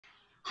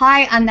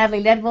Hi, I'm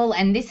Natalie Ledwell,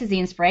 and this is the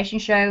Inspiration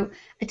Show.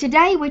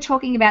 Today, we're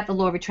talking about the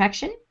law of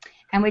attraction,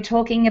 and we're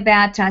talking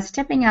about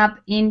stepping up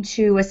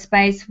into a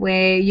space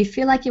where you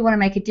feel like you want to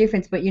make a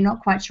difference, but you're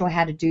not quite sure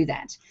how to do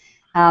that.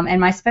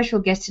 And my special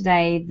guest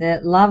today,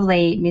 the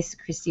lovely Miss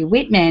Christy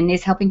Whitman,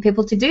 is helping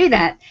people to do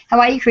that. How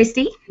are you,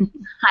 Christy?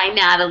 Hi,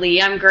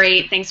 Natalie. I'm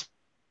great. Thanks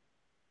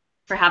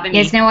for having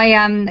Yes, me.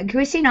 now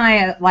Christy and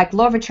I are like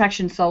law of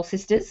attraction soul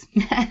sisters.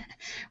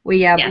 We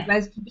Yes.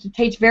 both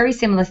teach very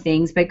similar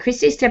things, but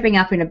Christy's stepping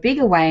up in a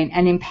bigger way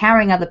and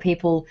empowering other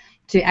people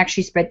to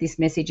actually spread this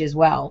message as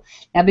well.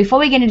 Now, before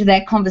we get into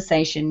that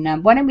conversation,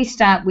 why don't we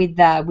start with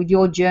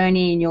your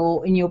journey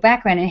and your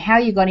background and how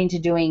you got into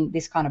doing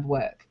this kind of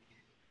work?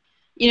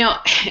 You know,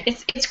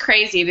 it's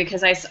crazy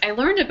because I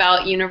learned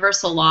about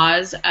universal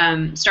laws,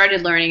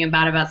 started learning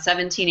about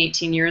 17,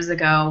 18 years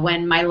ago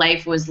when my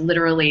life was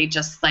literally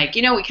just like,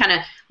 we kind of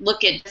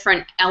look at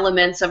different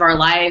elements of our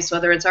lives,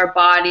 whether it's our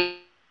body,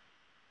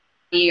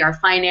 our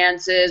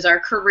finances, our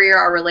career,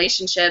 our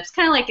relationships,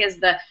 kind of like as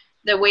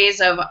the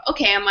ways of,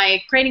 okay, am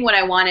I creating what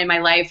I want in my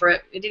life? Or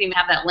it didn't even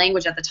have that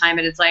language at the time,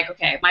 but it's like,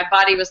 okay, my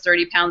body was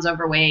 30 pounds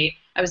overweight.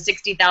 I was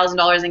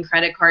 $60,000 in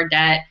credit card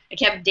debt. I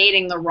kept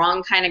dating the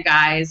wrong kind of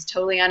guys,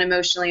 totally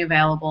unemotionally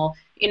available.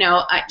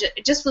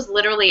 It just was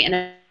literally in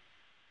a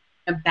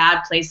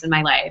bad place in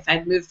my life.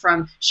 I'd moved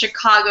from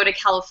Chicago to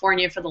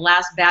California for the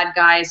last bad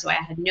guy, so I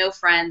had no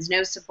friends,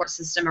 no support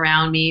system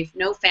around me,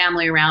 no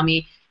family around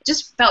me.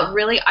 Just felt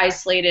really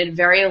isolated,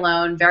 very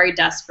alone, very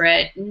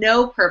desperate,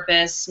 no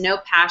purpose, no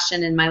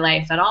passion in my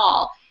life at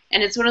all.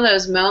 And it's one of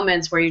those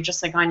moments where you're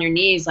just like on your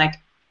knees, like,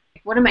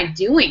 what am I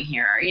doing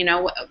here?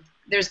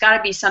 There's got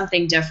to be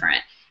something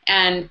different.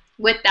 And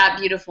with that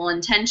beautiful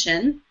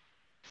intention,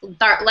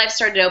 life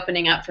started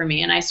opening up for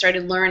me, and I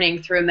started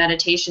learning through a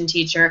meditation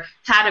teacher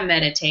how to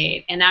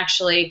meditate, and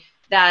actually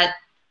that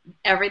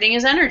everything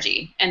is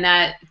energy, and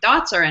that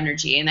thoughts are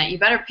energy, and that you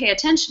better pay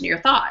attention to your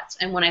thoughts.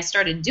 And when I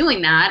started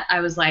doing that,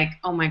 I was like,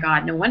 oh my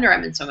God, no wonder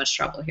I'm in so much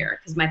trouble here,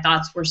 because my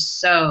thoughts were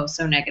so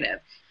negative.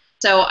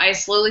 So I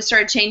slowly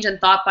started changing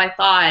thought by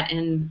thought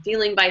and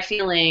feeling by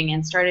feeling,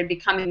 and started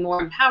becoming more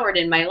empowered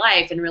in my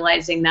life and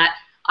realizing that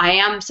I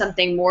am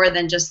something more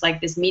than just like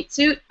this meat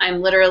suit.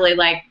 I'm literally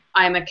like,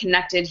 I'm a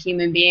connected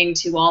human being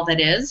to all that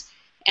is,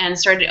 and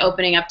started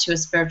opening up to a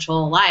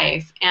spiritual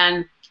life.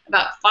 And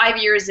about 5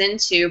 years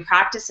into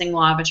practicing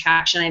law of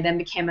attraction, I then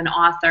became an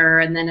author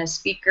and then a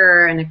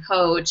speaker and a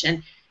coach,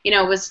 and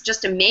was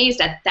just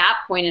amazed at that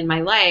point in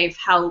my life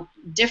how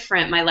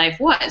different my life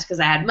was,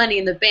 because I had money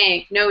in the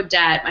bank, no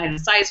debt, I had a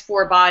size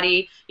 4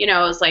 body, it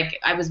was like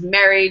I was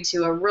married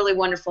to a really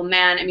wonderful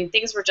man. I mean,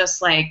 things were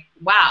just like,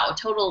 wow,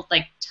 total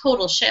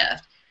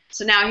shift.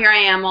 So now here I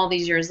am all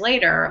these years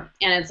later,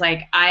 and it's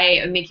like I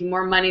am making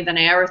more money than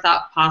I ever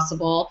thought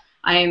possible.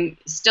 I'm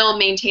still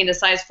maintained a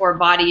size 4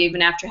 body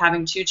even after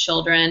having 2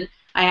 children.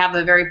 I have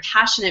a very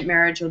passionate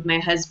marriage with my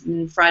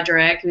husband,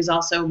 Frederick, who's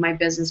also my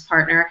business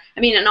partner. I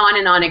mean, and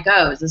on it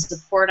goes. The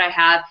support I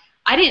have.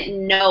 I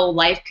didn't know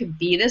life could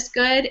be this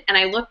good, and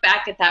I look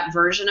back at that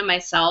version of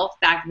myself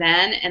back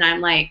then, and I'm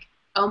like,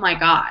 oh my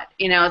God.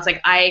 It's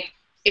like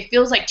it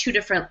feels like 2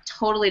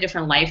 totally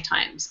different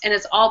lifetimes, and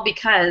it's all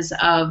because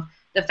of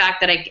the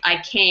fact that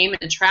I came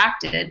and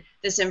attracted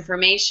this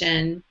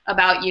information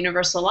about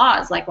universal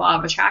laws like law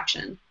of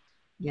attraction.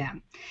 Yeah.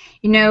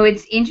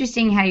 It's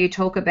interesting how you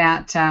talk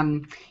about,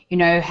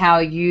 how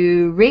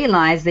you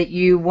realize that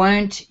you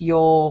weren't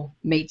your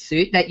meat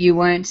suit, that you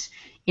weren't,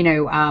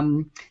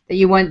 that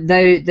you weren't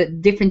the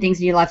different things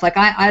in your life. Like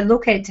I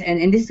look at,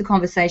 and this is a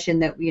conversation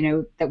that,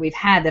 that we've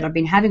had, that I've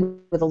been having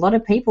with a lot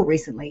of people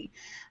recently,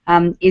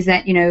 is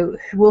that,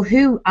 well,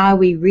 who are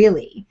we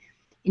really?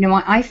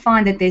 I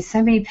find that there's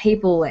so many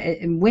people,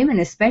 and women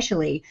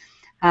especially,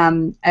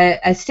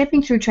 are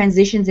stepping through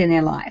transitions in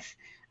their life,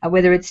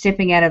 whether it's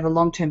stepping out of a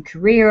long-term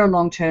career, a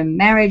long-term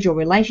marriage or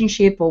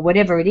relationship or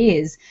whatever it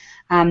is,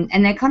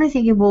 and they're kind of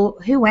thinking, well,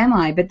 who am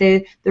I? But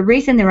the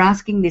reason they're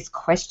asking this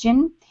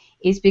question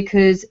is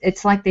because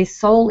it's like their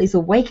soul is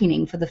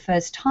awakening for the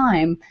first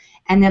time,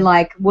 and they're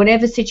like,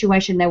 whatever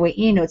situation they were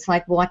in, it's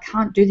like, well, I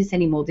can't do this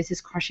anymore. This is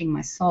crushing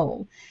my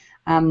soul.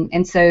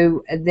 And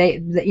so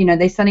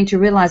they're starting to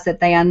realize that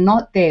they are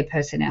not their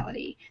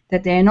personality,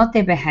 that they are not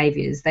their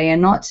behaviors, they are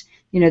not,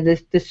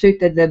 the suit,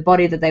 that the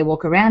body that they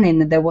walk around in,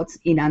 that they're what's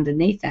in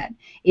underneath that.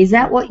 Is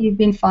that what you've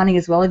been finding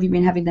as well? Have you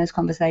been having those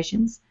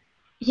conversations?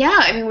 Yeah,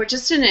 I mean, we're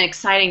just in an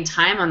exciting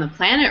time on the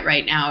planet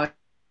right now.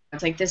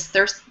 It's like this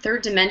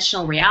third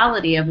dimensional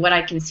reality of what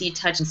I can see,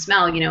 touch, and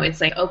smell.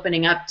 It's like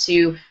opening up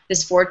to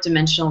this fourth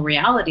dimensional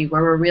reality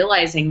where we're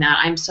realizing that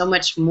I'm so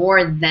much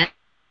more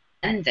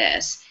than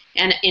this.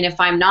 And if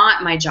I'm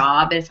not my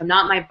job, if I'm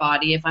not my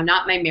body, if I'm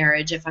not my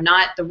marriage, if I'm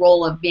not the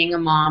role of being a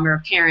mom or a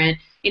parent,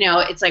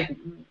 it's like,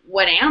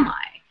 what am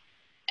I?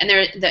 And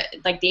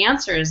the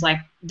answer is like,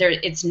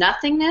 it's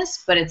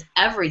nothingness, but it's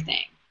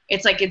everything.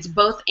 It's like it's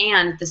both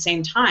and at the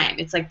same time.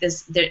 It's like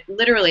this,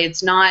 literally,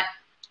 it's not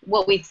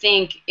what we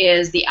think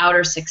is the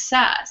outer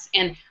success.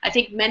 And I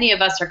think many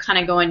of us are kind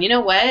of going, you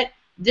know what?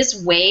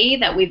 this way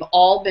that we've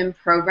all been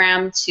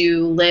programmed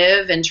to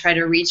live and try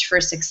to reach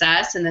for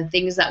success and the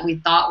things that we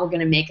thought were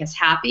going to make us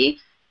happy,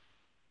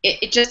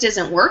 it just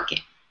isn't working.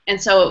 And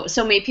so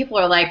many people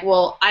are like,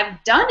 well,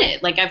 I've done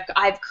it. Like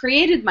I've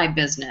created my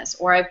business,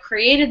 or I've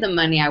created the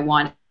money I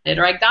wanted,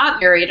 or I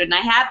got married and I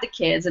had the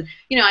kids, and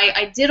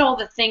I did all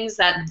the things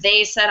that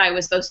they said I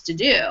was supposed to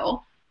do,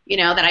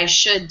 that I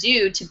should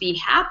do to be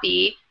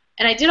happy.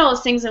 And I did all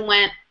those things and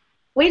went,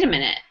 wait a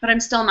minute, but I'm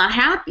still not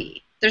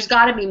happy. There's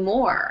got to be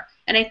more.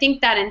 And I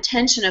think that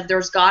intention of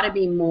there's got to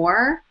be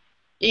more,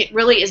 it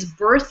really is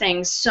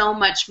birthing so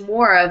much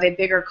more of a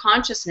bigger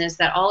consciousness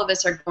that all of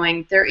us are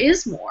going, there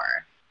is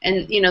more.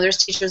 And,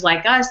 there's teachers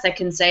like us that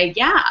can say,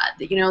 yeah,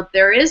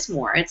 there is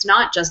more. It's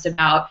not just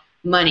about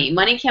money.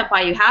 Money can't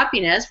buy you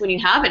happiness. When you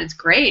have it, it's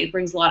great. It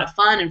brings a lot of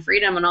fun and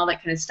freedom and all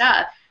that kind of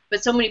stuff.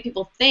 But so many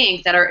people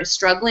think that are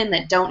struggling,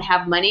 that don't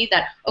have money,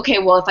 that, okay,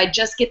 well, if I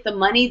just get the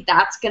money,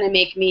 that's going to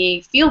make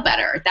me feel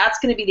better. That's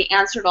going to be the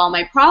answer to all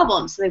my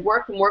problems. So they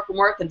work and work and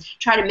work and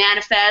try to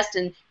manifest,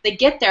 and they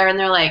get there and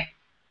they're like,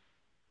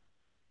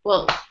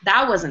 well,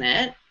 that wasn't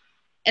it.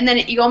 And then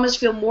you almost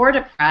feel more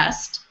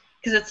depressed,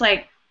 because it's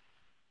like,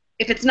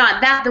 if it's not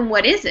that, then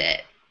what is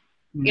it?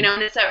 And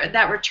it's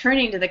that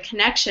returning to the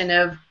connection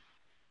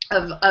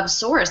of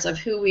source, of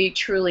who we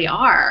truly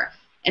are.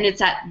 And it's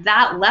at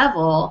that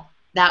level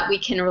that we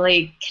can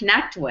really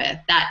connect with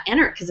that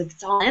energy, because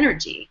it's all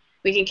energy.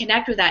 We can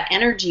connect with that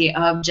energy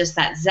of just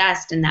that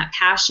zest and that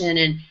passion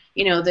and,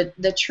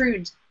 the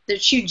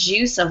true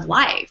juice of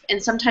life.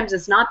 And sometimes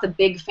it's not the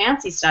big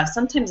fancy stuff.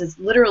 Sometimes it's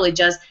literally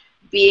just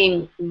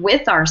being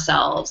with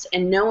ourselves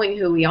and knowing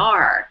who we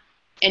are,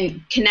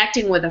 and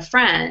connecting with a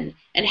friend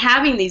and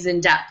having these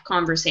in-depth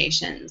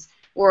conversations,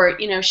 or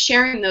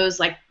sharing those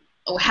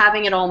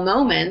having it all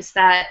moments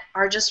that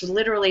are just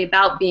literally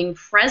about being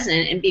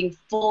present and being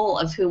full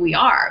of who we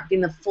are,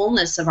 being the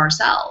fullness of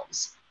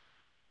ourselves.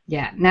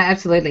 Yeah, no,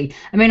 absolutely.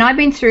 I mean, I've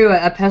been through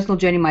a personal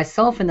journey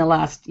myself in the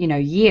last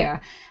year,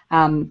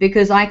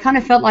 because I kind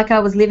of felt like I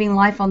was living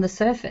life on the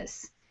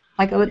surface.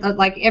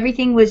 Like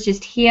everything was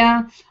just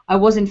here. I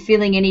wasn't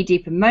feeling any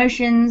deep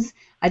emotions.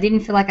 I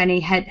didn't feel like I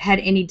had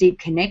any deep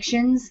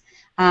connections.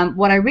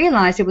 What I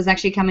realized, it was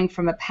actually coming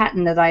from a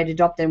pattern that I had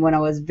adopted when I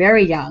was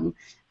very young,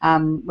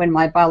 when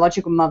my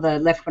biological mother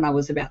left when I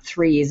was about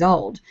 3 years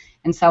old.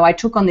 And so I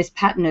took on this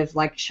pattern of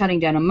shutting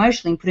down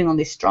emotionally and putting on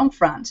this strong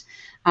front.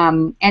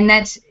 And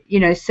that,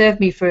 served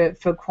me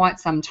for quite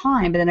some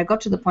time. But then I got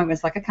to the point where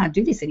it's like, I can't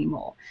do this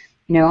anymore.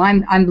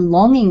 I'm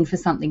longing for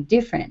something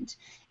different.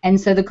 And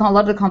so a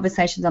lot of the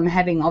conversations I'm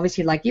having,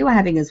 obviously like you are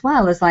having as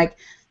well, is like,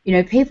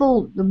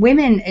 people,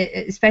 women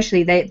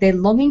especially, they're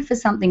longing for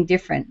something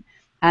different,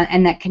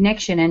 and that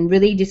connection, and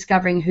really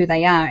discovering who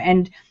they are.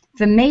 And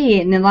for me,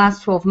 in the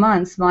last 12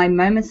 months, my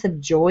moments of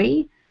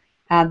joy,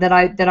 that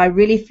I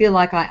really feel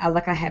like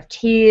I have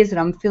tears and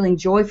I'm feeling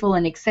joyful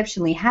and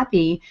exceptionally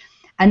happy,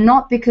 and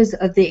not because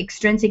of the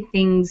extrinsic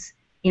things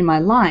in my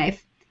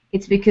life.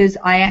 It's because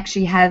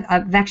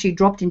I've actually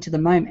dropped into the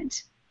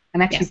moment.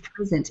 I'm actually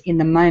present in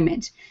the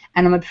moment,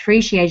 and I'm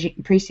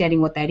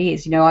appreciating what that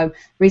is. I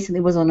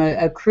recently was on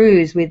a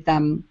cruise with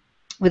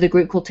a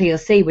group called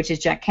TLC, which is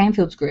Jack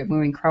Canfield's group. We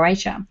were in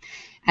Croatia,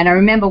 and I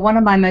remember one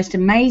of my most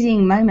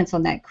amazing moments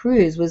on that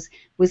cruise was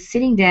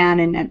sitting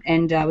down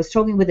and I was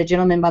talking with a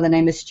gentleman by the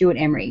name of Stuart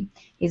Emery.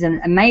 He's an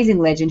amazing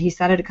legend. He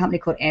started a company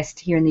called Est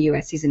here in the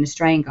US. He's an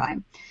Australian guy,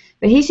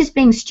 but he's just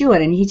being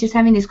Stuart, and he's just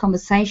having this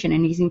conversation,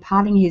 and he's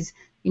imparting his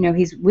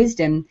his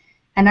wisdom.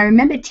 And I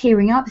remember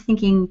tearing up,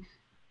 thinking,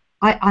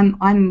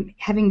 I'm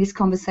having this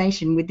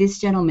conversation with this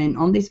gentleman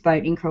on this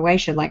boat in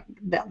Croatia, like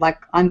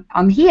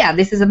I'm here.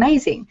 This is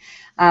amazing,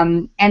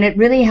 and it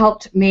really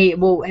helped me.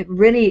 Well, it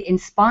really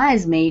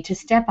inspires me to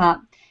step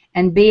up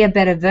and be a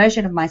better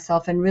version of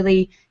myself, and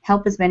really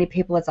help as many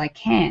people as I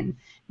can.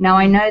 Now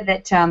I know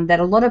that that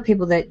a lot of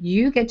people that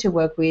you get to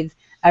work with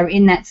are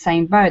in that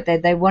same boat.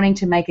 They're wanting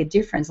to make a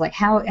difference. Like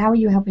how are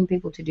you helping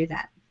people to do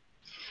that?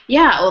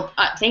 Yeah, well,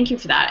 thank you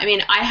for that. I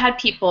mean, I had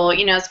people.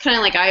 It's kind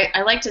of like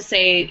I like to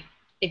say,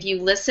 if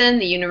you listen,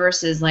 the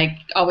universe is like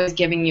always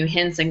giving you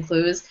hints and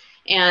clues.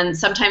 And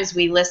sometimes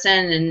we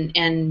listen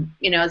and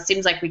it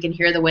seems like we can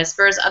hear the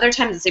whispers. Other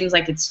times it seems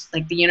like it's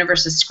like the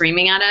universe is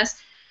screaming at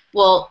us.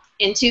 Well,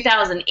 in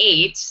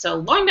 2008, so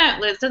long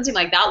time, it doesn't seem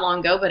like that long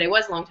ago, but it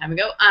was a long time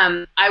ago,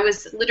 I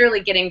was literally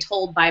getting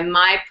told by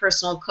my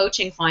personal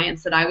coaching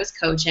clients that I was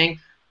coaching,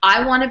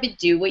 I want to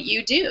do what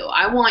you do.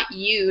 I want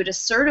you to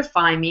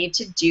certify me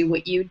to do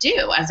what you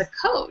do as a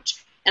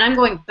coach. And I'm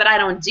going, but I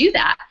don't do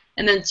that.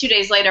 And then 2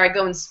 days later, I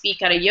go and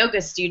speak at a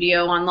yoga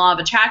studio on law of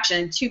attraction,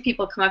 and 2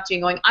 people come up to me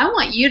going, I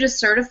want you to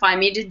certify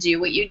me to do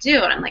what you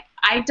do. And I'm like,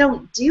 I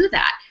don't do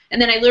that.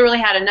 And then I literally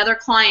had another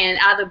client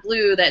out of the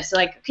blue that's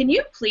like, can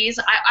you please,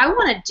 I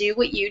want to do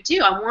what you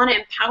do. I want to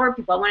empower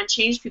people. I want to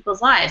change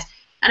people's lives.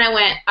 And I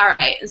went, all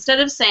right, instead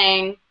of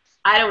saying,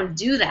 I don't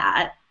do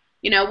that,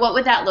 what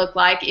would that look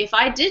like if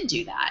I did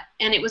do that?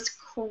 And it was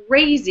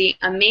crazy,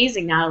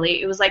 amazing,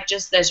 Natalie. It was like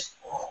just this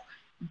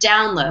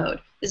download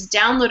this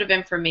download of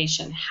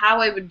information, how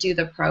I would do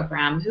the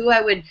program, who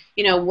I would,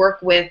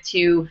 work with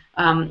to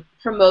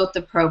promote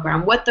the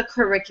program, what the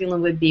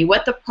curriculum would be,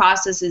 what the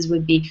processes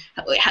would be,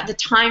 the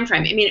time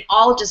frame. I mean, it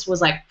all just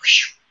was like,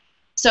 whoosh.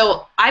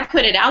 So I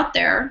put it out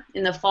there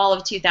in the fall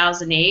of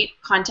 2008,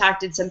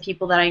 contacted some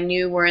people that I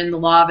knew were in the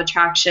law of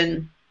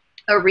attraction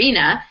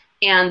arena,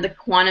 and the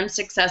Quantum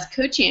Success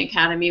Coaching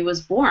Academy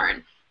was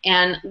born.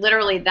 And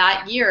literally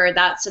that year,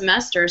 that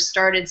semester,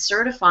 started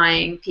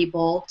certifying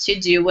people to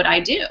do what I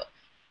do.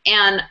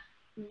 And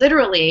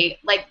literally,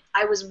 like,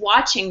 I was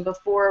watching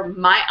before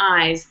my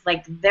eyes,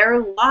 like, their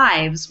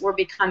lives were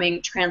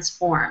becoming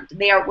transformed.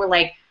 Were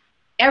like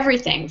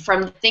everything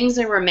from the things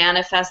they were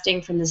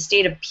manifesting, from the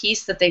state of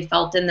peace that they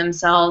felt in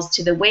themselves,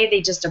 to the way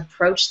they just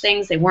approached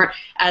things. They weren't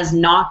as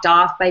knocked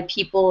off by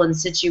people and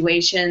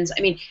situations.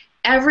 I mean,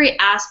 every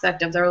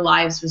aspect of their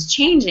lives was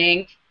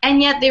changing,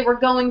 and yet they were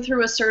going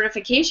through a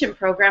certification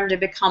program to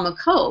become a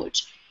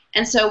coach.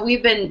 And so we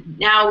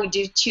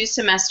do 2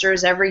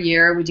 semesters every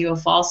year. We do a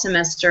fall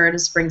semester and a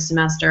spring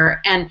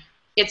semester, and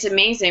it's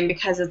amazing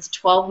because it's a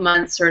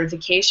 12-month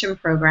certification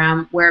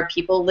program where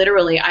people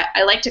literally,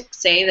 I like to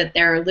say that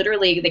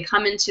they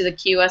come into the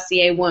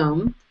QSCA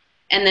womb,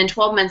 and then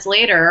 12 months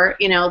later,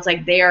 it's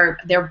like they're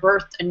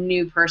birthed a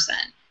new person.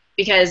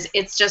 Because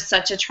it's just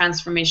such a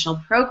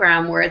transformational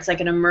program where it's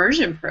like an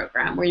immersion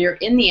program where you're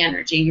in the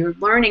energy, you're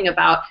learning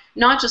about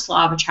not just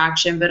law of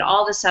attraction, but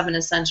all the 7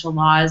 essential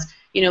laws,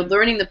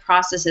 learning the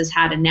processes,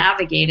 how to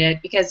navigate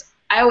it. Because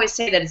I always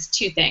say that it's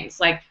 2 things.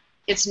 Like,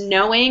 it's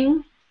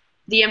knowing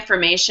the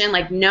information,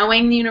 like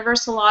knowing the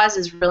universal laws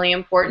is really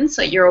important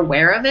so that you're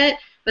aware of it.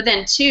 But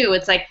then 2,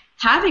 it's like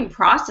having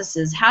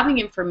processes, having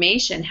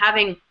information,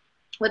 having,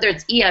 whether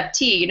it's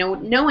EFT,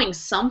 knowing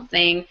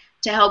something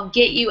to help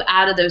get you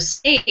out of those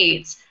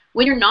states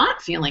when you're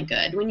not feeling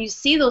good, when you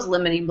see those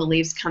limiting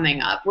beliefs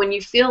coming up, when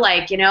you feel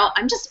like,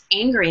 I'm just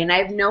angry and I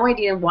have no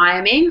idea why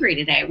I'm angry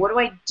today. What do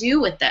I do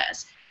with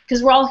this?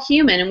 Because we're all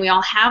human and we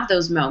all have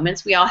those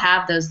moments. We all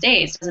have those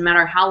days. Doesn't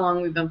matter how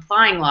long we've been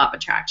applying law of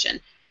attraction.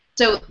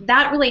 So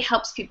that really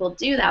helps people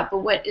do that. But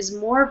what is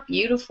more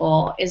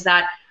beautiful is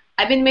that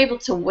I've been able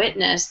to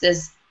witness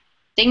this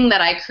thing that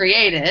I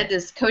created,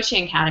 this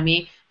coaching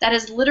academy, that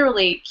is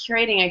literally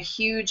creating a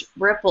huge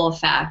ripple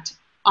effect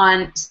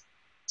on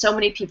so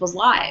many people's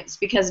lives.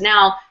 Because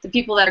now the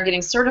people that are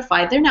getting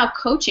certified, they're now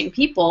coaching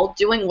people,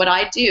 doing what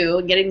I do,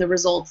 and getting the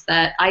results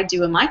that I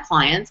do in my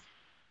clients.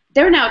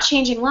 They're now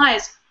changing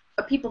lives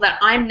of people that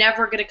I'm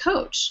never going to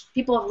coach,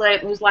 people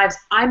whose lives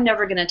I'm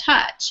never going to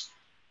touch.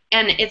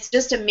 And it's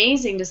just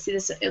amazing to see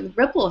this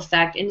ripple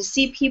effect and to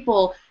see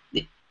people,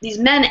 these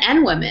men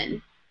and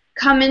women,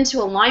 come into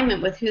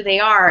alignment with who they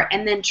are,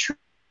 and then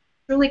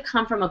truly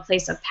come from a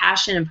place of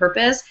passion and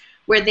purpose,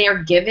 where they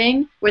are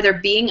giving, where they're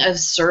being of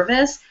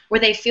service, where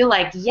they feel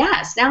like,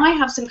 yes, now I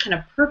have some kind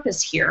of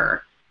purpose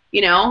here,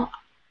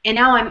 and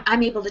now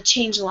I'm able to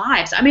change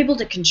lives. I'm able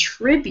to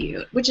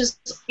contribute, which is,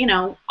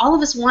 all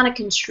of us want to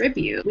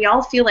contribute. We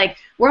all feel like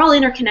we're all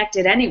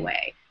interconnected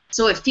anyway.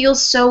 So it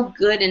feels so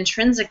good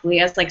intrinsically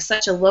as like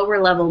such a lower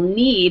level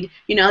need,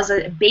 as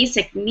a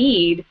basic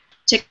need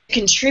to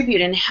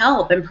contribute and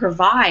help and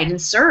provide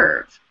and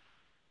serve.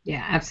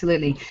 Yeah,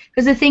 absolutely.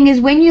 Because the thing is,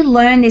 when you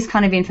learn this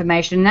kind of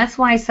information, and that's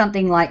why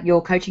something like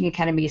your coaching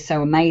academy is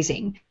so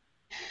amazing.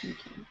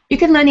 You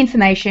can learn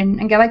information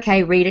and go,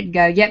 okay, read it and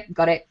go, yep,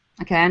 got it.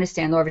 Okay, I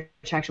understand law of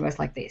attraction works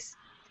like this.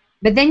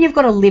 But then you've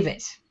got to live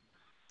it.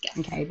 Yes.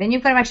 Okay, then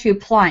you've got to actually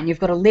apply it, and you've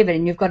got to live it,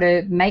 and you've got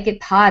to make it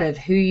part of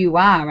who you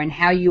are and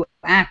how you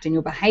act and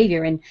your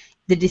behavior and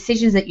the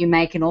decisions that you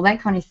make and all that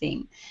kind of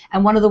thing.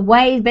 And one of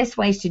the best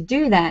ways to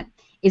do that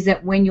is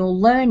that when you're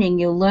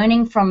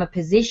learning from a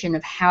position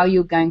of how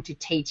you're going to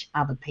teach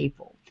other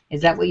people.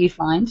 Is that what you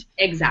find?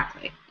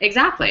 Exactly.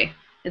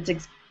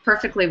 It's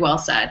perfectly well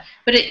said.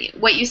 But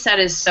what you said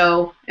is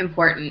so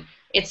important.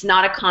 It's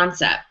not a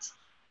concept.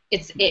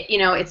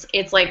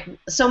 It's like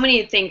so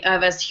many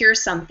of us hear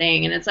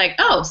something and it's like,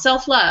 oh,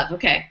 self-love.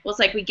 Okay. Well, it's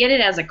like we get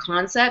it as a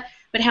concept,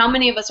 but how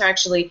many of us are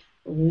actually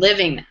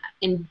living that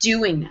and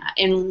doing that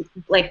and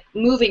like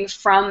moving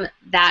from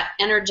that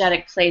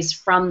energetic place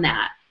from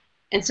that?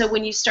 And so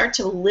when you start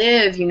to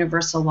live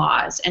universal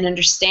laws and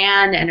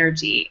understand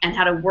energy and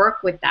how to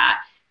work with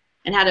that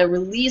and how to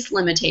release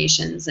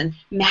limitations and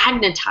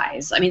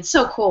magnetize, I mean, it's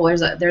so cool.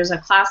 There's a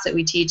class that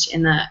we teach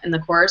in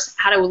the course,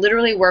 how to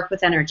literally work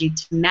with energy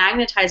to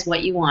magnetize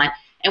what you want,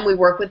 and we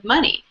work with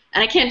money.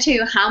 And I can't tell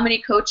you how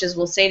many coaches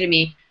will say to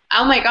me,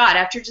 oh my God,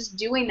 after just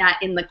doing that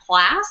in the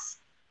class,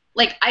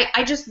 like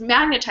I just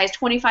magnetized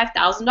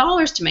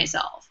 $25,000 to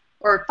myself,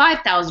 or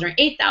 5,000 or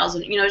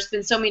 8,000. There's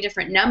been so many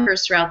different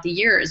numbers throughout the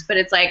years, but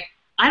it's like,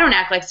 I don't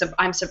act like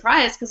I'm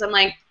surprised, because I'm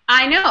like,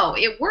 I know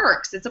it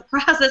works. It's a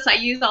process I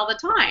use all the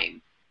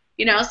time.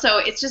 So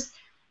it's just,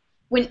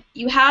 when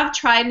you have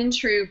tried and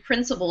true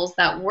principles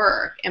that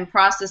work and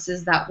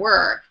processes that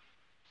work,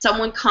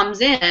 someone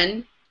comes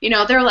in,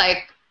 they're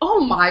like, oh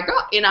my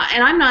God, and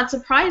I'm not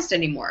surprised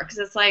anymore, because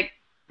it's like,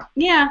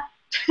 yeah.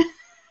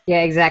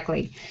 Yeah,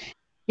 exactly.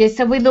 Yeah,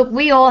 so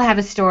we all have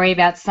a story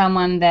about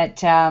someone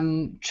that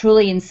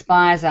truly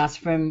inspires us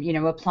from,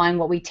 applying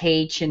what we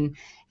teach and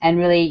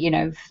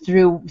really,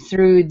 through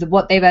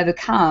what they've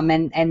overcome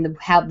and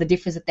how the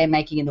difference that they're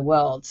making in the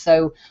world.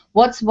 So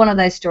what's one of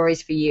those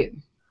stories for you?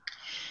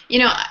 You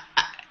know,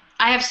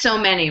 I have so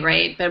many,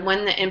 right? But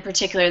one that in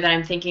particular that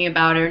I'm thinking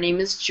about, her name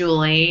is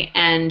Julie,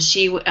 and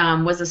she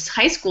was a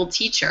high school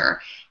teacher,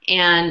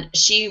 and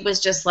she was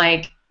just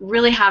like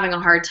really having a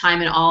hard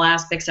time in all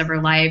aspects of her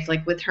life,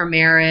 like with her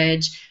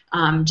marriage.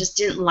 Just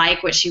didn't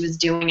like what she was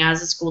doing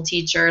as a school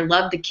teacher,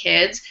 loved the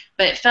kids,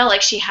 but it felt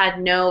like she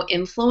had no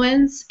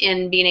influence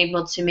in being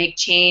able to make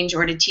change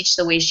or to teach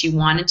the way she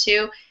wanted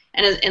to.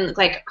 And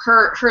like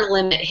her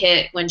limit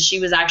hit when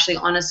she was actually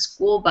on a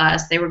school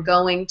bus. They were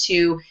going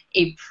to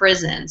a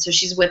prison. So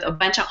she's with a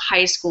bunch of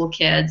high school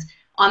kids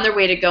on their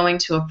way to going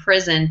to a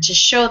prison to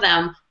show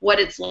them what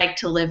it's like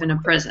to live in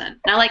a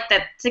prison. Now, like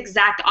that's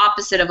exact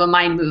opposite of a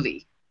mind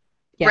movie.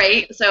 Yeah.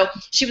 Right? So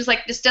she was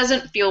like, this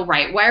doesn't feel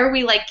right. Why are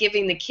we like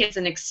giving the kids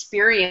an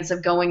experience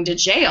of going to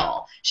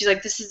jail? She's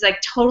like, this is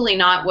like totally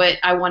not what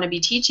I want to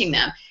be teaching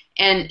them.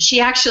 And she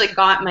actually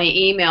got my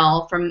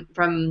email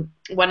from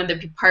one of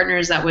the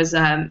partners that was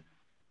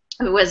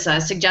who was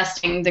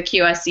suggesting the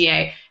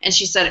QSCA, and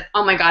she said,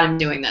 oh my God, I'm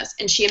doing this.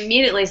 And she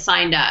immediately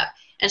signed up.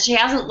 And she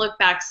hasn't looked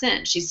back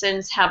since. She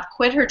since have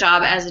quit her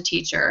job as a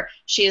teacher.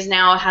 She is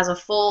now has a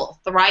full,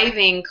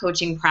 thriving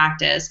coaching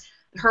practice.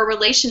 Her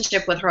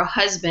relationship with her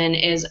husband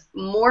is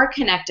more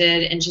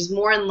connected, and she's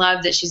more in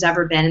love than she's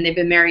ever been, and they've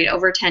been married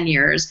over 10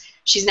 years.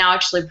 She's now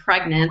actually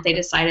pregnant. They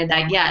decided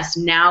that, yes,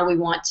 now we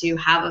want to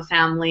have a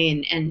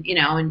family,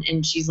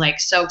 and she's like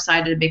so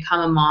excited to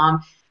become a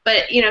mom.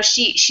 But,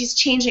 she's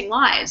changing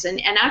lives,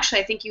 and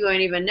actually I think you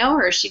won't even know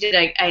her. She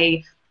did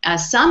a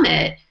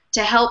summit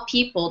to help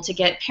people, to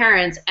get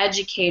parents,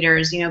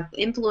 educators,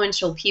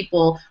 influential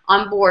people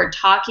on board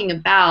talking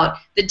about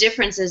the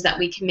differences that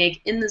we can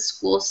make in the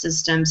school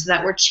system so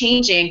that we're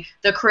changing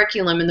the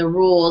curriculum and the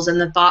rules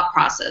and the thought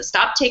process.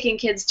 Stop taking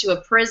kids to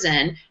a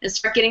prison and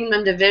start getting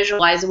them to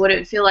visualize what it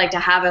would feel like to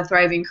have a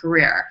thriving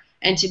career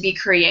and to be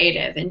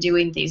creative and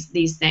doing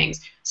these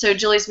things. So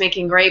Julie's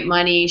making great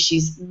money.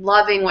 She's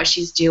loving what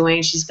she's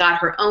doing. She's got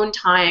her own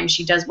time.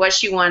 She does what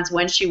she wants,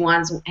 when she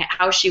wants,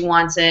 how she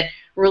wants it.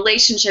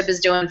 Relationship is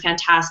doing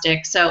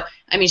fantastic. So,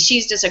 I mean,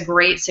 she's just a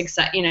great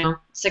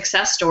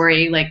success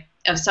story, like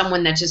of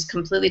someone that just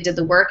completely did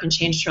the work and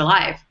changed her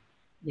life.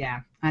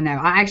 Yeah, I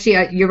know.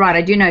 You're right.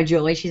 I do know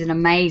Julie. She's an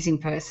amazing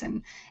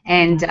person,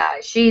 and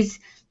she's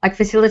like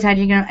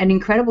facilitating an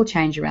incredible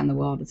change around the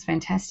world. It's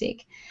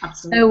fantastic.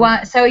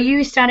 Absolutely. So are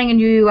you starting a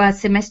new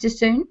semester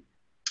soon?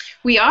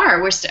 We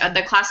are.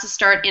 The classes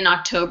start in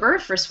October,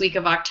 first week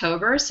of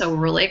October. So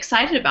we're really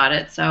excited about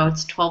it. So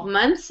it's 12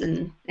 months,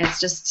 and it's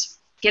just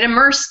get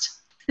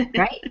immersed.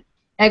 Great.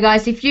 Now,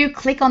 guys, if you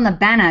click on the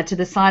banner to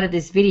the side of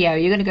this video,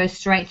 you're going to go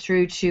straight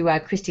through to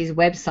Christy's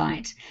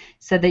website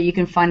so that you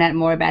can find out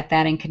more about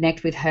that and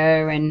connect with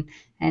her and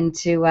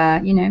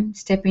to,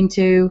 step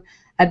into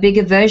a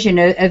bigger version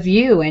of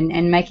you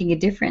and making a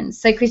difference.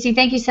 So, Christy,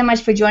 thank you so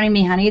much for joining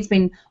me, honey. It's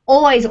been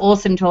always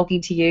awesome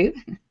talking to you.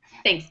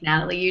 Thanks,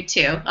 Natalie. You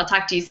too. I'll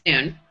talk to you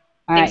soon.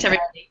 All Thanks, right,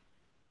 everybody.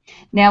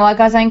 Now,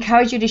 guys, I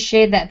encourage you to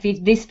share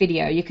this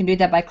video. You can do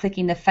that by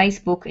clicking the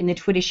Facebook and the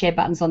Twitter share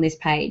buttons on this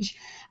page.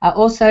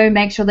 Also,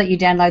 make sure that you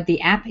download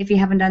the app if you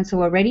haven't done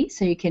so already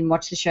so you can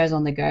watch the shows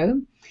on the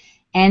go.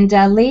 And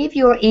leave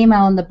your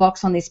email in the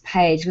box on this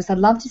page because I'd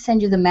love to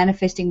send you the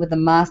Manifesting with the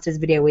Masters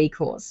video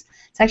e-course.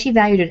 It's actually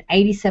valued at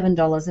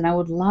 $87, and I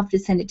would love to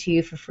send it to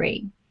you for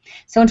free.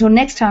 So until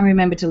next time,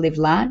 remember to live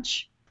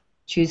large,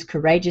 choose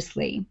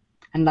courageously,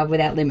 and love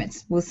without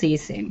limits. We'll see you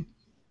soon.